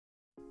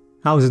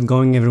How's it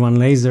going, everyone?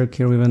 Laser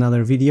here with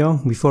another video.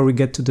 Before we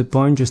get to the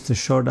point, just a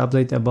short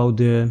update about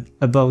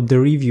the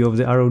review of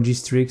the ROG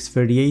Strix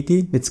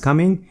 3080. It's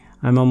coming.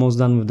 I'm almost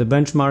done with the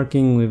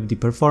benchmarking, with the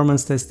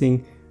performance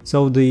testing,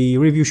 so the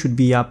review should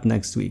be up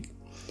next week.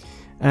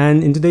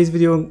 And in today's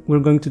video, we're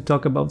going to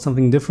talk about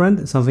something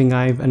different, something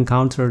I've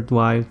encountered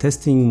while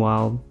testing,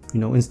 while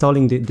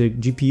installing the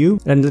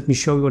GPU, and let me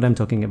show you what I'm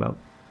talking about.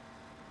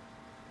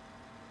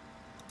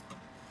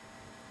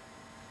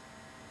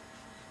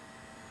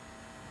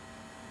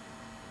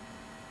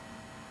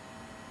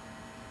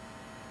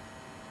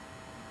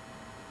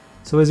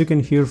 So as you can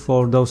hear,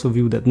 for those of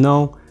you that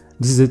know,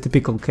 this is a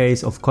typical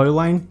case of coil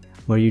whine,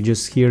 where you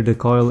just hear the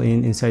coil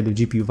inside the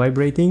GPU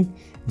vibrating.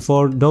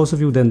 For those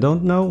of you that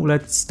don't know,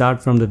 let's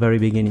start from the very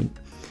beginning.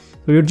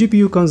 So your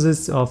GPU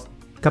consists of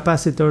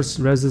capacitors,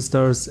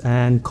 resistors,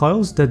 and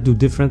coils that do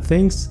different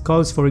things.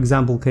 Coils, for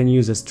example, can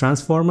use as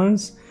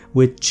transformers,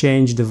 which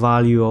change the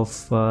value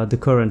of the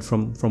current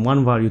from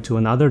one value to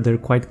another. They're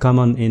quite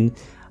common in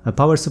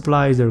power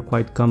supplies. They're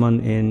quite common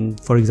in,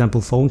 for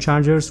example, phone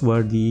chargers,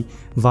 where the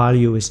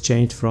value is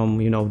changed from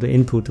the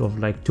input of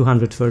like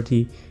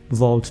 230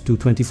 volt to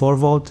 24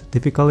 volt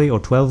typically, or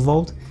 12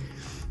 volt.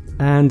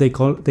 And they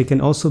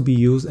can also be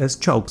used as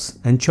chokes,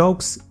 and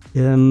chokes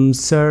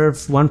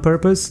serve one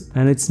purpose,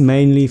 and it's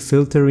mainly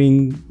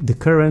filtering the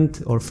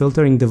current or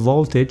filtering the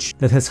voltage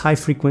that has high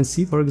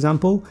frequency, for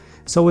example,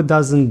 so it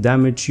doesn't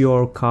damage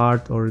your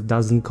card or it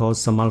doesn't cause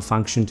some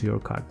malfunction to your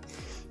card.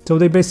 So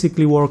they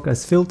basically work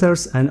as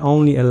filters and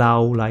only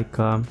allow like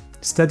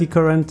steady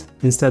current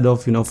instead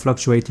of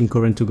fluctuating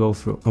current to go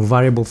through, or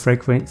variable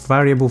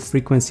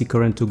frequency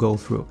current to go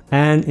through.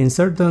 And in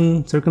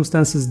certain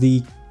circumstances,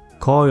 the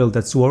coil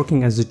that's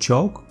working as a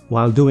choke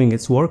while doing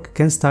its work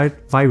can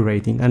start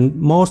vibrating. And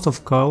most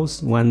of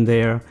coils, when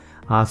they're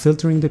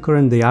filtering the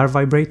current, they are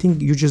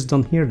vibrating. You just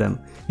don't hear them.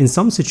 In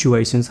some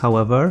situations,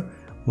 however,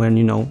 when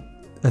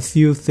a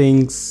few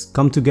things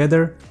come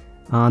together,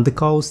 the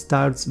coil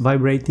starts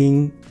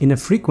vibrating in a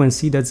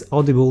frequency that's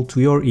audible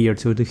to your ear,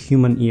 to the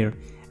human ear.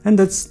 And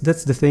that's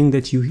the thing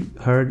that you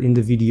heard in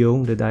the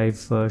video that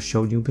I've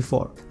showed you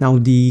before. Now,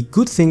 the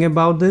good thing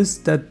about this,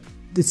 that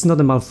it's not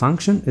a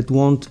malfunction. It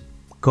won't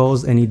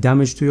cause any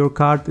damage to your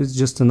card. It's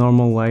just a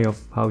normal way of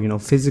how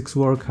physics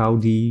work, how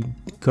the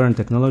current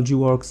technology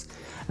works.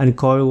 And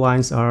coil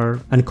whines are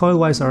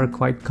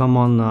quite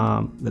common,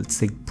 let's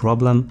say,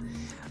 problem.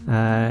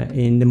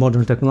 In the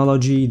modern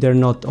technology. They're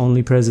not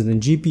only present in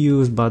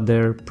GPUs, but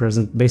they're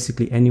present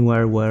basically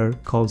anywhere where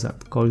coils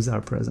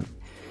are present.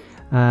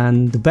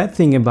 And the bad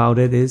thing about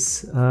it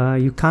is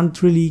you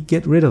can't really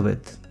get rid of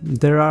it.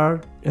 There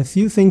are a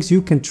few things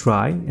you can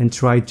try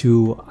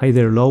to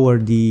either lower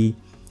the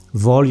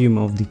volume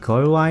of the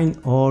coil whine,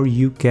 or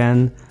you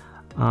can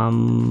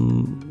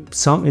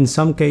in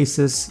some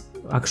cases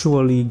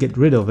actually get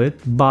rid of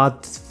it,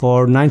 but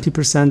for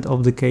 90%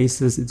 of the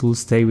cases it will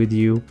stay with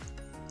you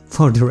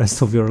for the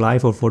rest of your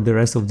life, or for the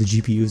rest of the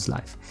GPU's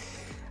life.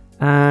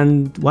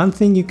 And one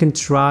thing you can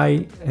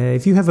try,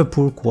 if you have a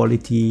poor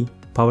quality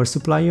power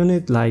supply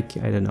unit, like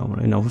I don't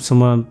know,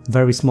 some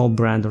very small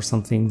brand or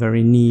something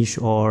very niche,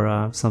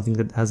 or something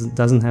that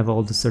doesn't have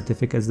all the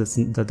certificates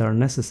that are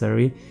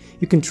necessary,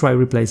 you can try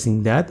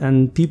replacing that.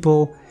 And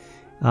people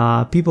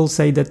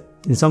say that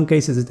in some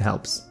cases it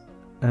helps.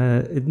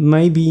 It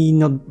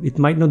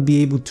might not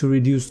be able to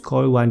reduce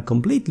coil whine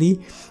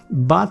completely,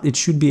 but it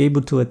should be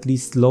able to at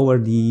least lower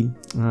the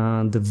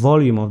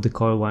volume of the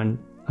coil whine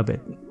a bit.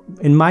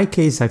 In my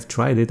case, I've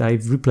tried it.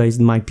 I've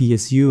replaced my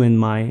PSU in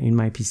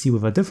my PC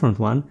with a different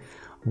one,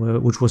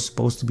 which was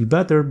supposed to be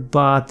better,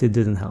 but it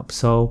didn't help.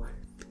 So,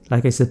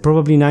 like I said,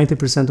 probably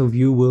 90% of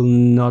you will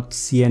not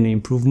see any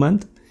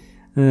improvement.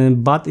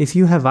 But if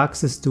you have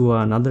access to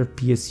another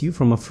PSU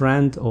from a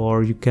friend,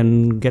 or you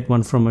can get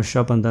one from a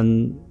shop and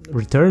then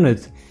return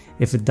it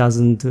if it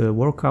doesn't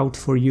work out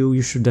for you,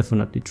 you should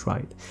definitely try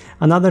it.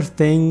 Another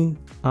thing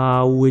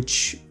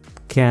which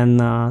can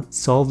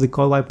solve the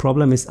coil whine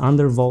problem is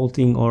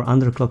undervolting or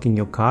underclocking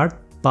your card.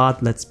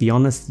 But let's be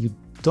honest, you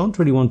don't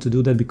really want to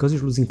do that because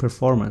you're losing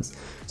performance.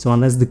 So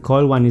unless the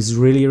coil whine is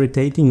really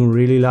irritating,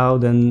 really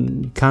loud,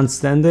 and you can't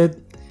stand it,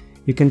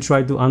 you can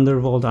try to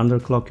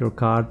underclock your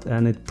card,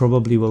 and it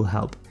probably will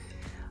help.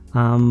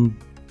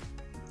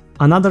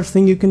 Another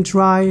thing you can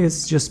try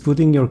is just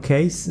putting your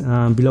case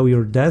below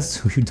your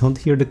desk so you don't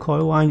hear the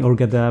coil whine, or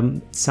get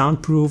a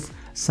soundproof,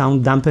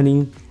 sound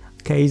dampening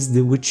case,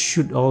 which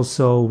should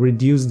also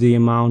reduce the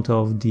amount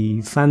of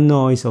the fan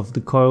noise, of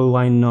the coil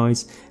whine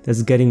noise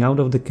that's getting out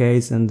of the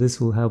case, and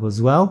this will help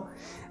as well.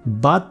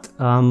 But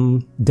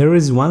there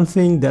is one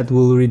thing that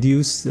will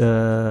reduce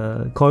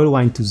coil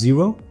whine to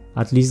zero.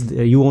 At least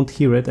you won't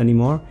hear it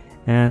anymore.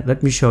 And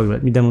let me show you,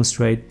 let me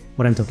demonstrate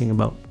what I'm talking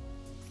about.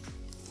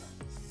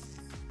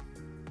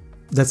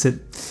 That's it.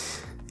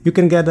 You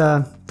can get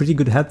pretty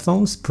good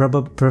headphones,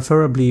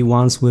 preferably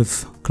ones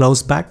with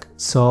closed back,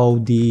 so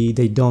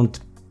they don't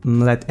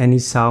let any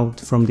sound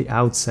from the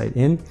outside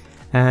in.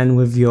 And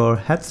with your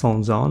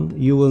headphones on,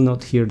 you will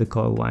not hear the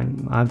coil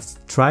whine. I've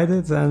tried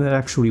it and it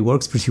actually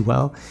works pretty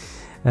well.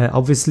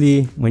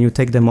 Obviously when you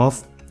take them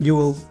off you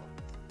will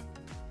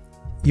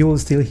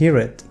still hear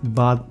it,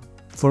 but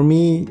for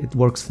me it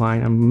works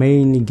fine. I'm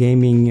mainly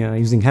gaming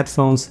using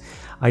headphones.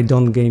 I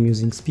don't game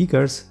using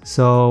speakers,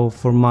 so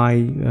for my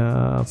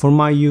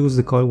use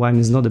the coil whine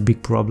is not a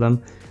big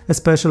problem,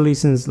 especially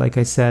since, like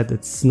I said,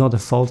 it's not a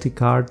faulty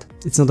card.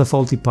 It's not a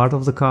faulty part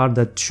of the card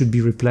that should be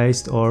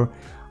replaced or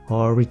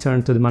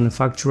returned to the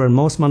manufacturer.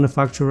 Most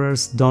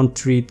manufacturers don't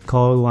treat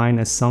coil whine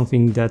as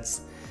something that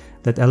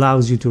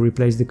allows you to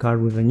replace the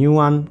card with a new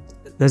one.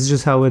 That's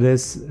just how it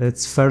is.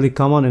 It's fairly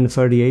common in the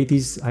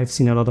 3080s. I've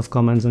seen a lot of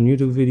comments on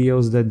YouTube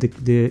videos that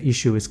the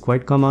issue is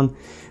quite common,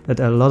 that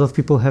a lot of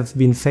people have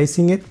been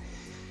facing it.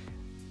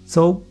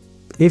 So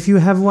if you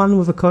have one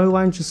with a coil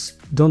whine, just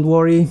don't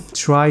worry,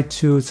 try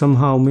to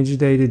somehow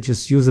mitigate it,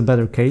 just use a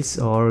better case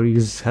or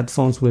use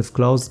headphones with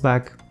closed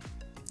back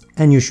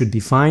and you should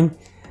be fine.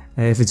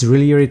 If it's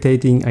really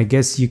irritating, I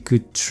guess you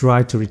could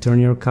try to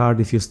return your card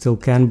if you still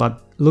can,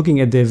 but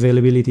looking at the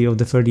availability of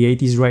the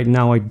 3080s right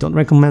now, I don't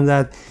recommend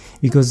that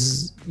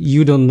because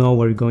you don't know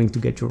where you're going to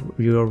get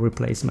your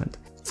replacement.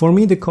 For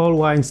me, the coil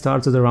whine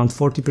starts at around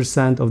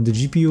 40% of the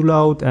GPU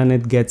load and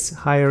it gets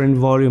higher in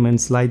volume and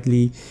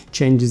slightly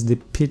changes the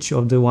pitch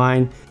of the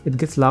whine. It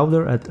gets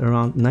louder at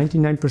around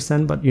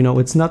 99%, but you know,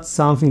 it's not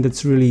something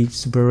that's really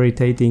super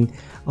irritating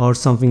or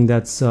something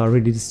that's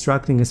really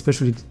distracting,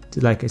 especially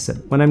like I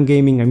said, when I'm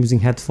gaming, I'm using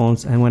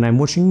headphones, and when I'm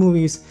watching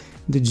movies,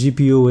 the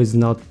GPU is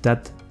not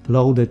that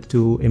loaded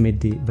to emit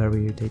the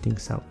very irritating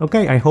sound.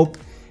 Okay, I hope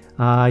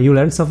you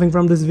learned something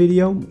from this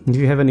video. If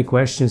you have any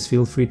questions,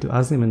 feel free to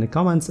ask them in the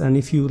comments, and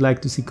if you would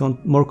like to see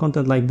more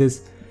content like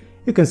this,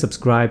 you can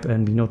subscribe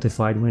and be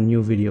notified when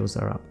new videos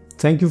are up.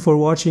 Thank you for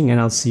watching, and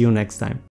I'll see you next time.